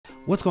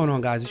What's going on,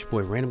 guys? It's your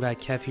boy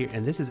RandomGuyKev here,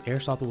 and this is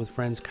Airsofting with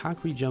Friends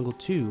Concrete Jungle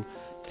 2,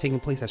 taking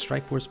place at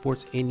Strikeforce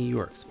Sports in New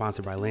York,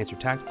 sponsored by Lancer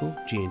Tactical,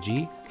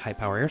 G&G, High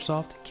Power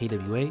Airsoft,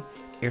 KWA,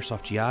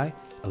 Airsoft GI,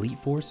 Elite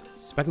Force,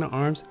 Specna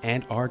Arms,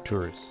 and R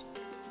Tourists.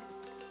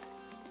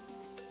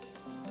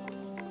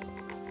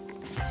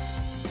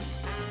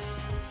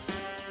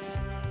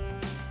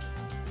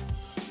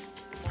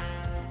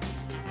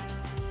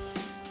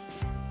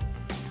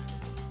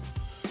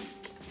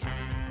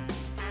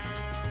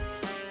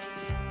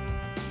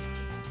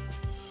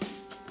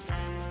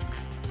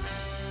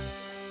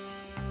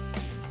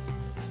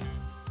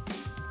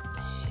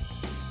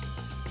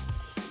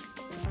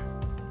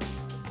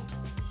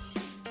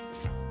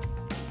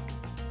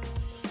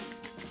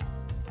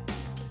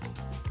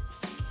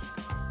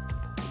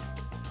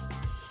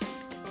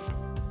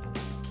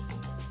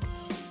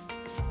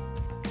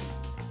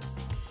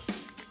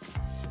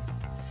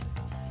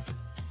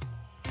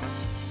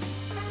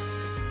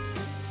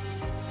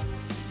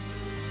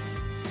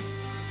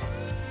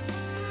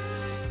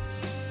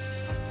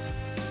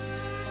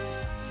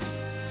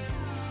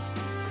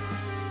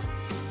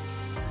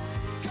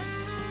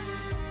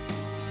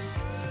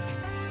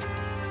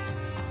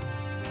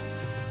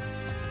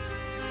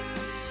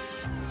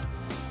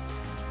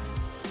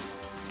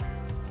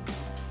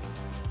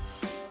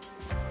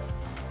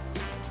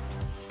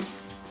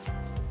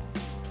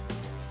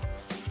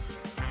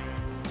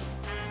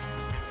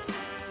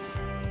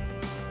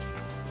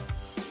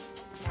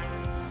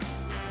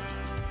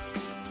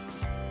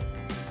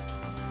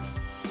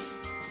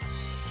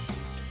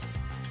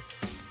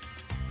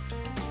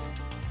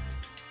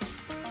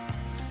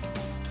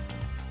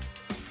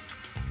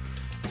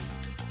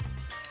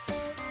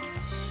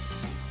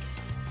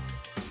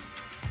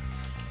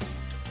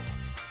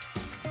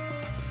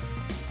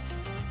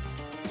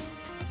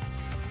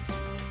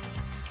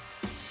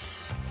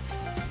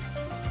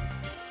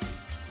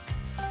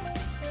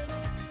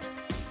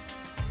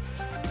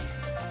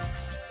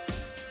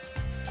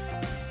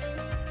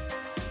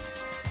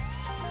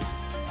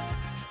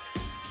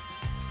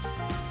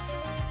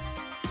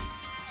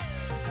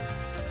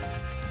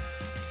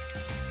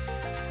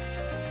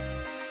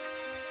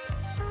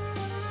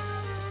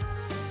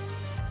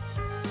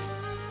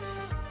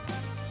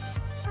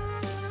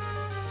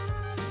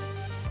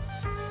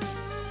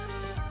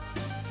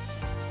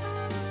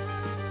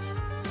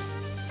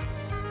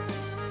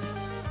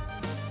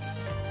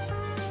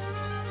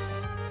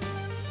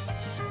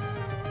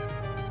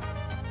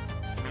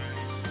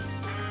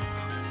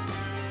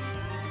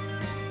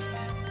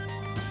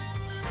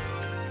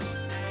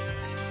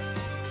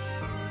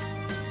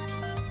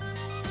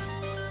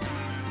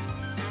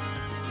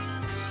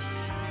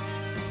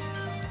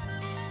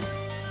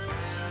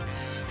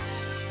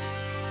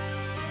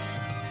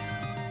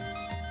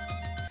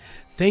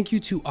 Thank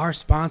you to our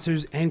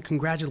sponsors and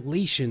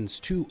congratulations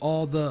to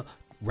all the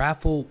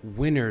raffle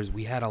winners.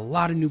 We had a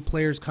lot of new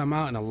players come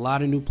out and a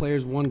lot of new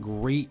players won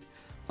great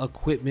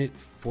equipment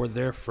for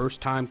their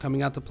first time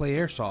coming out to play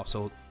Airsoft.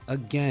 So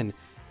again,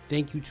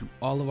 thank you to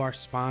all of our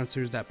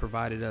sponsors that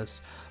provided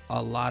us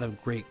a lot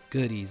of great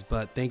goodies.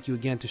 But thank you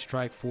again to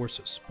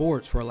Strikeforce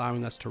Sports for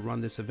allowing us to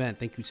run this event.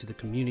 Thank you to the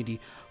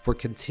community for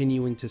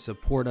continuing to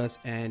support us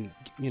and,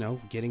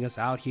 getting us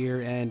out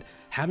here and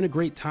having a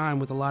great time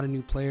with a lot of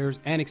new players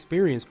and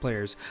experienced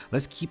players.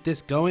 Let's keep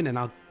this going, and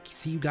I'll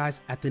see you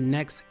guys at the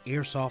next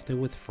Airsofting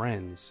with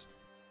Friends.